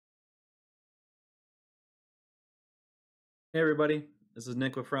Hey everybody, this is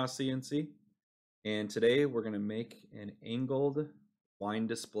Nick with Frost CNC, and today we're going to make an angled wine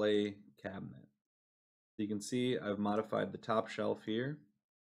display cabinet. So you can see I've modified the top shelf here.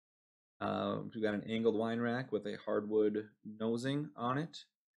 We've got an angled wine rack with a hardwood nosing on it,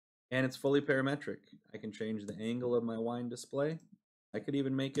 and it's fully parametric. I can change the angle of my wine display. I could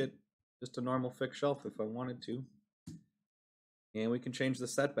even make it just a normal fixed shelf if I wanted to. And we can change the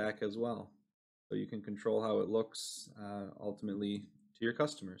setback as well. So you can control how it looks ultimately to your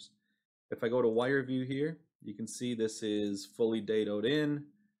customers. If I go to wire view here, you can see this is fully dadoed in,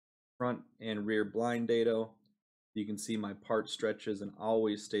 front and rear blind dado. You can see my part stretches and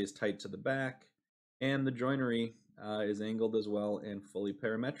always stays tight to the back, and the joinery is angled as well and fully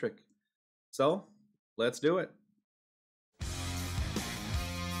parametric. So let's do it.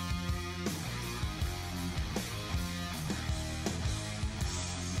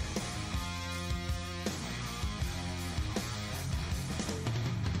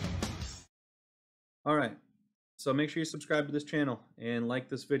 All right, so make sure you subscribe to this channel and like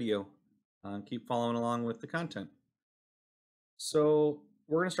this video. Keep following along with the content. So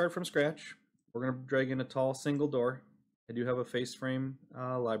we're going to start from scratch. We're going to drag in a tall single door. I do have a face frame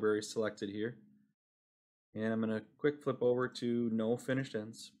library selected here. And I'm going to quick flip over to no finished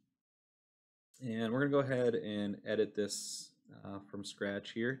ends. And we're going to go ahead and edit this from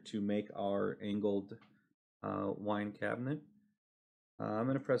scratch here to make our angled wine cabinet. I'm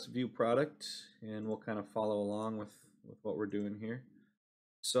going to press view product and we'll kind of follow along with what we're doing here.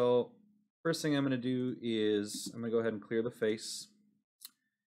 So first thing I'm going to do is I'm going to go ahead and clear the face,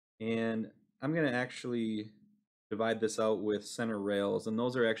 and I'm going to actually divide this out with center rails, and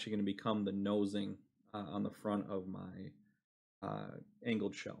those are actually going to become the nosing on the front of my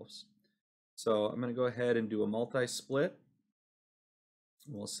angled shelves. So I'm going to go ahead and do a multi-split.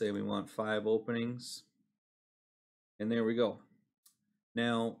 We'll say we want 5 openings, and there we go.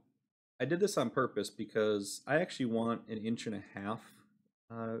 Now, I did this on purpose because I actually want an 1.5 inch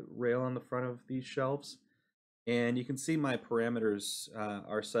rail on the front of these shelves. And you can see my parameters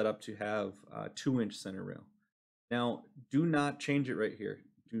are set up to have a 2-inch center rail. Now, do not change it right here.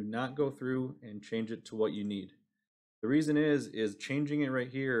 Do not go through and change it to what you need. The reason is changing it right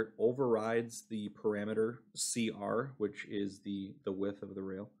here overrides the parameter CR, which is the width of the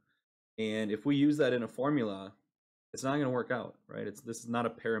rail. And if we use that in a formula, it's not going to work out, right? This is not a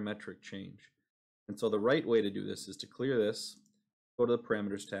parametric change. And so the right way to do this is to clear this, go to the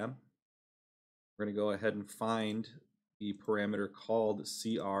parameters tab. We're going to go ahead and find the parameter called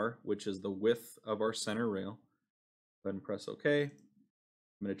CR, which is the width of our center rail. Go ahead and press OK. I'm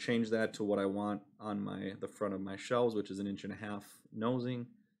going to change that to what I want on the front of my shelves, which is an 1.5 inch nosing.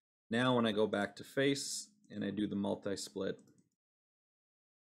 Now when I go back to face and I do the multi-split,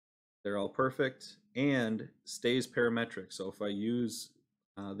 they're all perfect and stays parametric. So if I use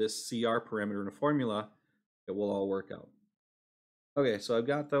this CR parameter in a formula, it will all work out. Okay, so I've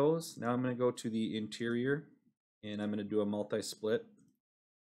got those. Now I'm going to go to the interior and I'm going to do a multi-split.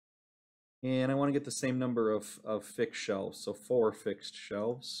 And I want to get the same number of fixed shelves, so 4 fixed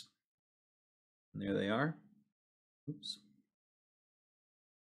shelves. And there they are. Oops.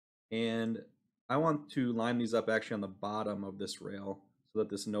 And I want to line these up actually on the bottom of this rail, so that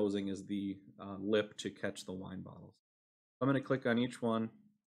this nosing is the lip to catch the wine bottles. I'm going to click on each one.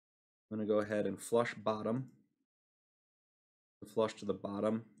 I'm going to go ahead and flush bottom, flush to the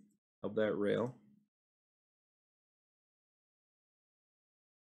bottom of that rail.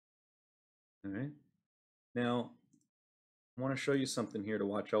 All right. Now, I want to show you something here to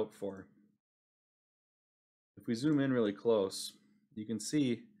watch out for. If we zoom in really close, you can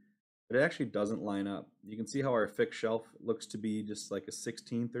see it actually doesn't line up. You can see how our fixed shelf looks to be just like a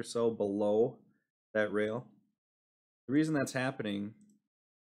 1/16 or so below that rail. The reason that's happening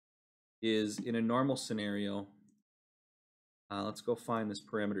is in a normal scenario, let's go find this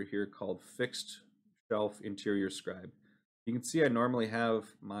parameter here called fixed shelf interior scribe. You can see I normally have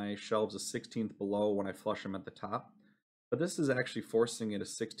my shelves a 1/16 below when I flush them at the top, but this is actually forcing it a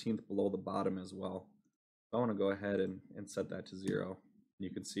 1/16 below the bottom as well. I want to go ahead and set that to 0. You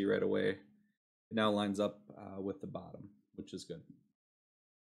can see right away it now lines up with the bottom, which is good.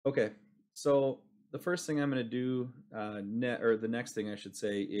 Okay, so the first thing I'm going to do, the next thing I should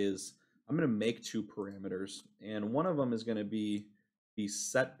say, is I'm going to make 2 parameters, and one of them is going to be the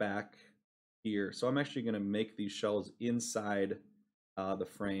setback here. So I'm actually going to make these shelves inside the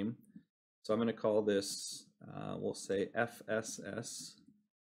frame. So I'm going to call this, we'll say FSS,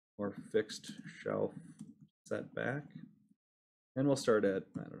 or fixed shelf setback. And we'll start at,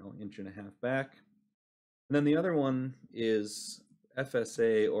 I don't know, 1.5 inches back. And then the other one is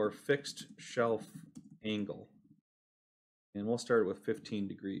FSA, or fixed shelf angle. and we'll start with 15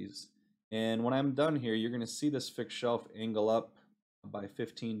 degrees. And when I'm done here, you're going to see this fixed shelf angle up by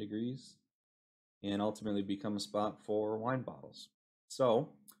 15 degrees and ultimately become a spot for wine bottles. So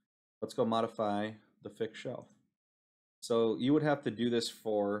let's go modify the fixed shelf. So you would have to do this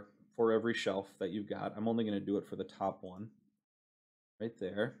for every shelf that you've got. I'm only going to do it for the top one right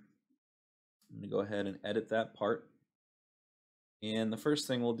there. I'm going to go ahead and edit that part. And the first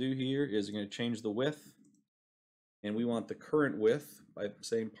thing we'll do here is we're going to change the width. And we want the current width by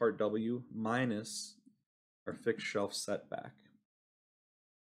saying part W minus our fixed shelf setback.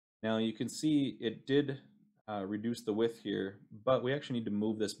 Now you can see it did reduce the width here, but we actually need to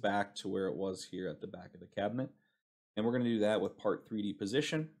move this back to where it was here at the back of the cabinet. And we're going to do that with part 3D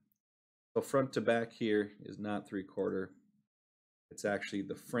position. So front to back here is not 3/4. It's actually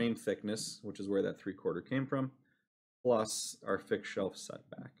the frame thickness, which is where that 3/4 came from, plus our fixed shelf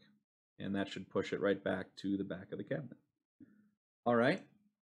setback. And that should push it right back to the back of the cabinet. All right,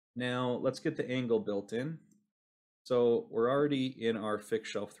 now let's get the angle built in. So we're already in our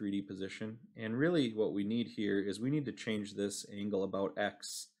fixed shelf 3D position, and really what we need here is we need to change this angle about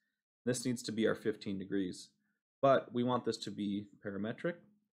X. This needs to be our 15 degrees, but we want this to be parametric,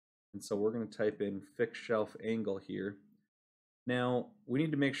 and so we're going to type in fixed shelf angle here. Now we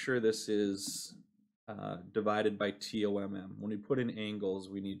need to make sure this is divided by TOMM. When we put in angles,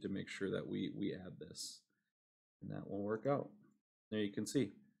 we need to make sure that we add this, and that will work out. There you can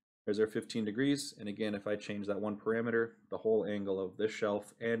see. There's our 15 degrees, and again, if I change that one parameter, the whole angle of this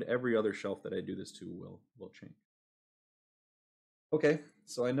shelf and every other shelf that I do this to will change. Okay,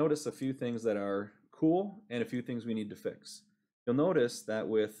 so I noticed a few things that are cool and a few things we need to fix. You'll notice that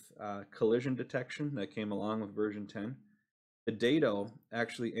with collision detection that came along with version 10, the dado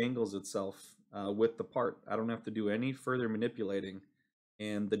actually angles itself with the part. I don't have to do any further manipulating,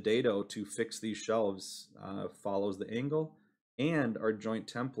 and the dado to fix these shelves follows the angle, and our joint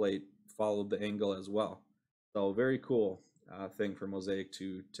template followed the angle as well. So very cool thing for Mozaik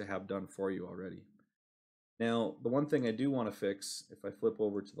to have done for you already. Now, the one thing I do want to fix, if I flip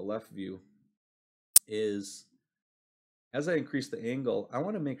over to the left view, is as I increase the angle, I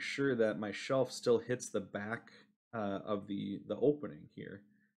want to make sure that my shelf still hits the back of the opening here.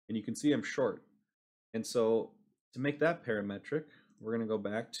 And you can see I'm short. And so to make that parametric, we're going to go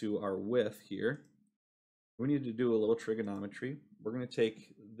back to our width here. We need to do a little trigonometry. We're going to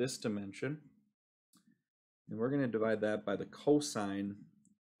take this dimension and we're going to divide that by the cosine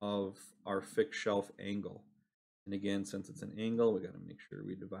of our fixed shelf angle. And again, since it's an angle, we got to make sure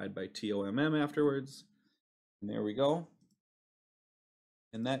we divide by TOMM afterwards. And there we go.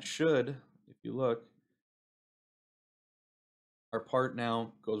 And that should, if you look, our part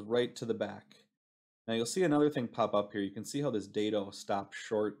now goes right to the back. Now you'll see another thing pop up here. You can see how this dado stopped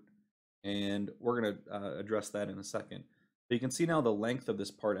short, and we're going to address that in a second. But you can see now the length of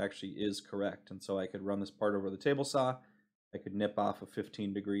this part actually is correct, and so I could run this part over the table saw, I could nip off a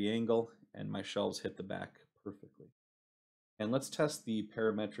 15-degree angle, and my shelves hit the back perfectly. And let's test the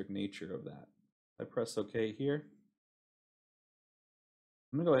parametric nature of that. I press OK here.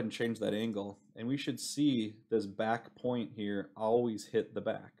 I'm going to go ahead and change that angle, and we should see this back point here always hit the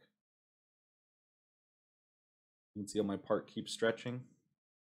back. You can see how my part keeps stretching.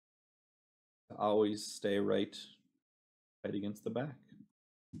 Always stay right against the back.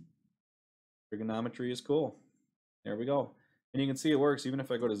 Trigonometry is cool. There we go. And you can see it works even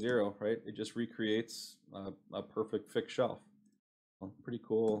if I go to 0, right? It just recreates a perfect fixed shelf. Well, pretty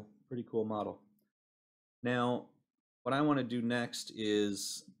cool model. Now, what I want to do next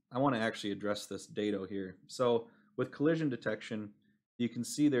is I want to actually address this dado here. So with collision detection, you can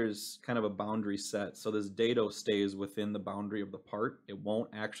see there's kind of a boundary set. So this dado stays within the boundary of the part. It won't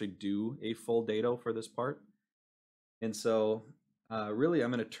actually do a full dado for this part. And so really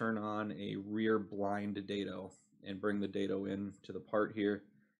I'm going to turn on a rear blind dado and bring the dado in to the part here.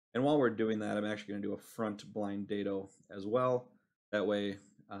 And while we're doing that, I'm actually going to do a front blind dado as well. That way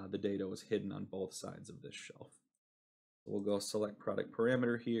the dado is hidden on both sides of this shelf. So we'll go select product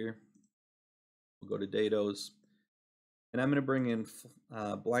parameter here. We'll go to dados. And I'm going to bring in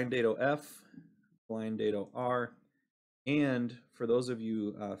blind dado F, blind dado R, and for those of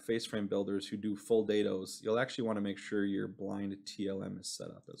you face frame builders who do full dados, you'll actually want to make sure your blind TLM is set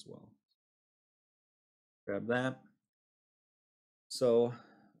up as well. Grab that. So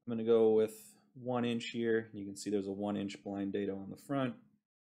I'm going to go with 1 inch here. You can see there's a 1 inch blind dado on the front.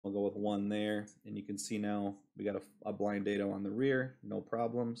 We'll go with 1 there, and you can see now we got a blind dado on the rear, no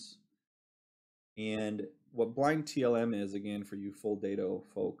problems. And what blind TLM is, again, for you full dado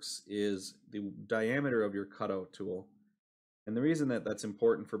folks, is the diameter of your cutout tool. And the reason that that's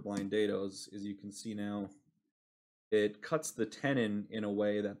important for blind dados is you can see now it cuts the tenon in a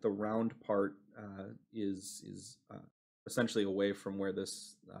way that the round part is essentially away from where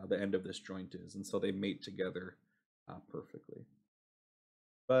this the end of this joint is, and so they mate together perfectly.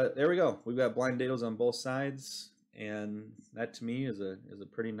 But there we go. We've got blind dados on both sides, and that to me is a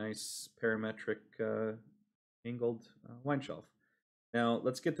pretty nice parametric angled wine shelf. Now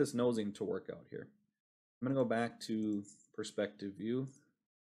let's get this nosing to work out here. I'm going to go back to perspective view.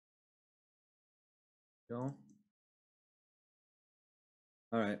 Go.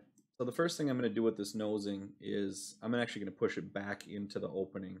 All right. So the first thing I'm going to do with this nosing is I'm actually going to push it back into the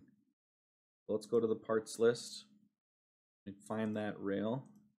opening. So let's go to the parts list and find that rail.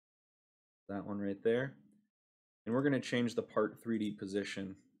 That one right there. And we're going to change the part 3D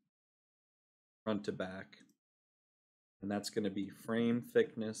position front to back. And that's going to be frame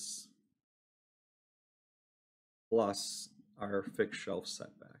thickness plus our fixed shelf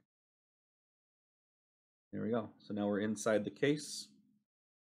setback. There we go. So now we're inside the case.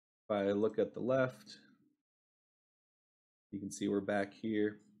 If I look at the left, you can see we're back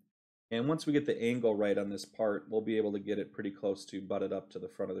here. And once we get the angle right on this part, we'll be able to get it pretty close to butted up to the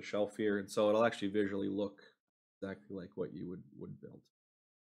front of the shelf here. And so it'll actually visually look exactly like what you would build.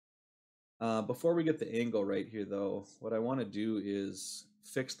 Before we get the angle right here though, what I want to do is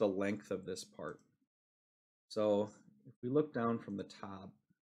fix the length of this part. So if we look down from the top,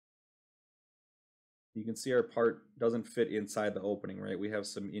 you can see our part doesn't fit inside the opening, right? We have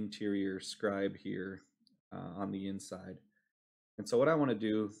some interior scribe here on the inside. And so what I want to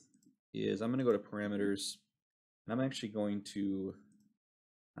do is I'm going to go to parameters, and I'm actually going to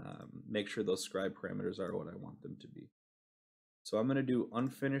make sure those scribe parameters are what I want them to be. So I'm going to do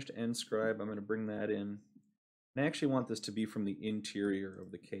unfinished end scribe. I'm going to bring that in. And I actually want this to be from the interior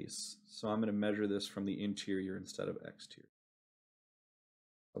of the case. So I'm going to measure this from the interior instead of exterior.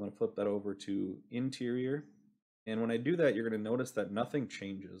 I'm going to flip that over to interior. And when I do that, you're going to notice that nothing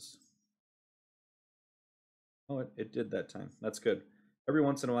changes. Oh, it did that time. That's good. Every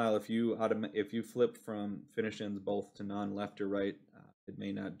once in a while, if you flip from finished ends both to non-left or right, it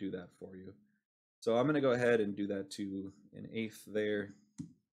may not do that for you. So I'm going to go ahead and do that to 1/8 there.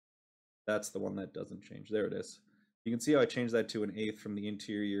 That's the one that doesn't change. There it is. You can see how I changed that to 1/8 from the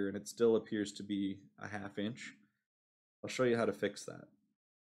interior, and it still appears to be a 1/2 inch. I'll show you how to fix that.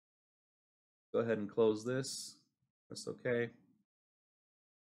 Go ahead and close this. Press OK.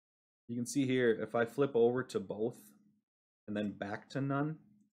 You can see here, if I flip over to both and then back to none,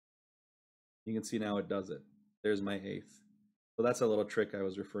 you can see now it does it. There's my 1/8. So that's a little trick I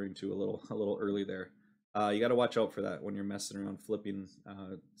was referring to a little early there. You got to watch out for that when you're messing around flipping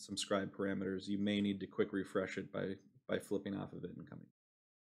some scribe parameters. You may need to quick refresh it by flipping off of it and coming.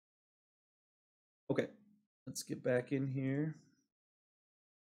 Okay, let's get back in here.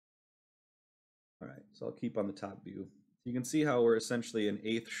 All right, so I'll keep on the top view. You can see how we're essentially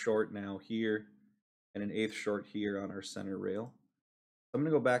 1/8 short now here and 1/8 short here on our center rail. So I'm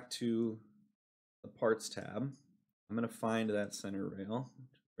going to go back to the parts tab. I'm going to find that center rail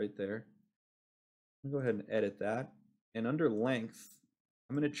right there. I'm going to go ahead and edit that. And under length,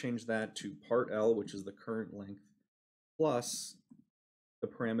 I'm going to change that to part L, which is the current length, plus the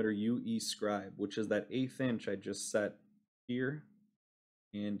parameter UE scribe, which is that 1/8 inch I just set here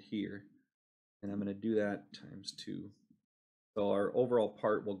and here. And I'm going to do that times 2. So our overall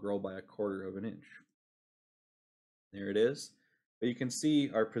part will grow by 1/4 inch. There it is. But you can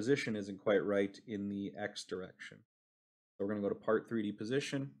see our position isn't quite right in the X direction. So we're going to go to part 3D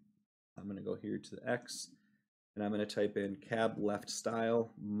position. I'm going to go here to the X, and I'm going to type in cab left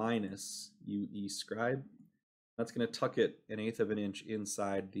style minus UE scribe. That's going to tuck it 1/8 inch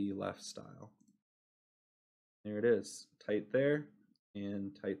inside the left style. There it is, tight there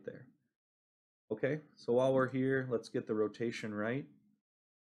and tight there. Okay, so while we're here, let's get the rotation right.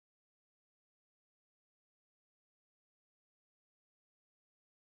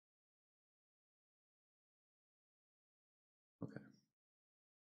 Okay.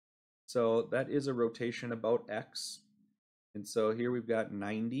 So that is a rotation about X. And so here we've got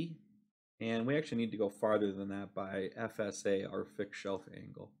 90. And we actually need to go farther than that by FSA, our fixed shelf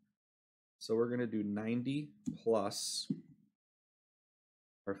angle. So we're going to do 90 plus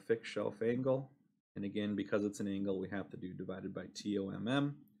our fixed shelf angle. And again, because it's an angle, we have to do divided by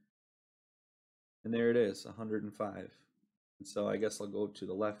TOMM. And there it is, 105. And so I guess I'll go to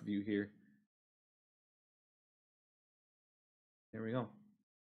the left view here. There we go.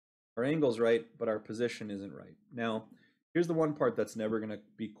 Our angle's right, but our position isn't right. Now, here's the one part that's never going to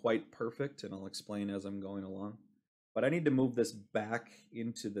be quite perfect, and I'll explain as I'm going along. But I need to move this back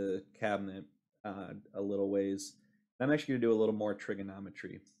into the cabinet a little ways. I'm actually going to do a little more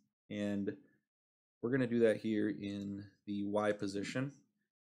trigonometry. And We're going to do that here in the Y position.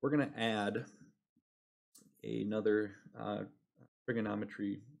 We're going to add another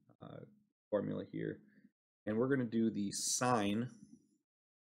trigonometry formula here, and we're going to do the sine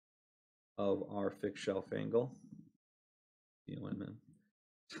of our fixed shelf angle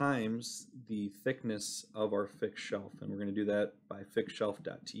times the thickness of our fixed shelf, and we're going to do that by fixed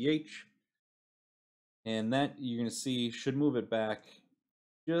shelf.th, and that you're going to see should move it back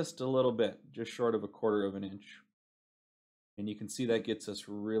just a little bit, just short of 1/4 of an inch, and you can see that gets us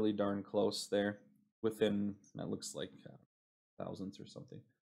really darn close there, within, that looks like thousandths or something.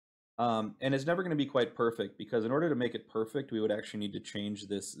 And it's never going to be quite perfect, because in order to make it perfect, we would actually need to change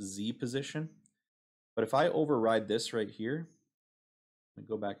this Z position. But if I override this right here, and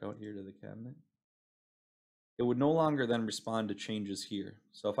go back out here to the cabinet, it would no longer then respond to changes here.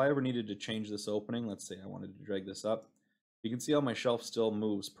 So if I ever needed to change this opening, let's say I wanted to drag this up, you can see how my shelf still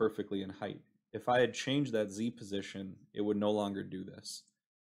moves perfectly in height. If I had changed that Z position, it would no longer do this.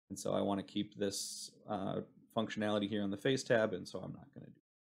 And so I want to keep this functionality here on the face tab, and so I'm not going to do it.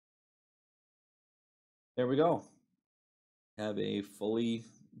 There we go. Have a fully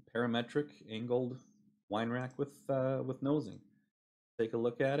parametric angled wine rack with nosing. Take a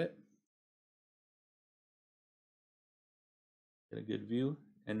look at it. Get a good view.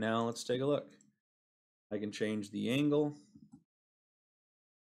 And now let's take a look. I can change the angle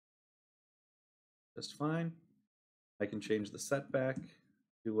just fine. I can change the setback,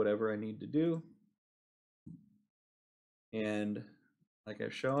 do whatever I need to do. And like I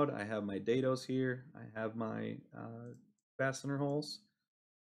showed, I have my dados here. I have my fastener holes.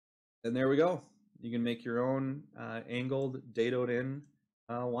 And there we go. You can make your own angled, dadoed in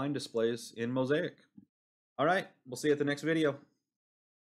wine displays in Mozaik. All right, we'll see you at the next video.